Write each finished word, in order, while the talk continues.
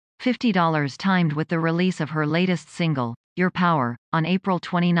$50 timed with the release of her latest single, Your Power, on April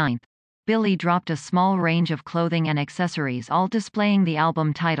 29. Billie dropped a small range of clothing and accessories, all displaying the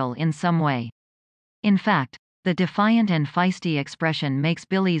album title in some way. In fact, the defiant and feisty expression makes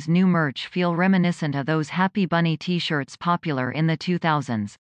Billie's new merch feel reminiscent of those Happy Bunny t-shirts popular in the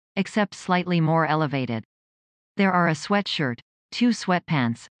 2000s, except slightly more elevated. There are a sweatshirt, 2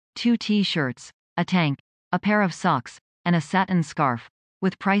 sweatpants, 2 t-shirts, a tank, a pair of socks, and a satin scarf,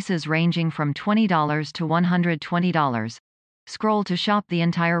 with prices ranging from $20 to $120. Scroll to shop the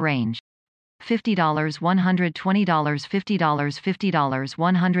entire range. $50, $120, $50, $50,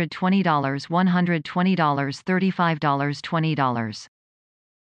 $120, $120, $35, $20.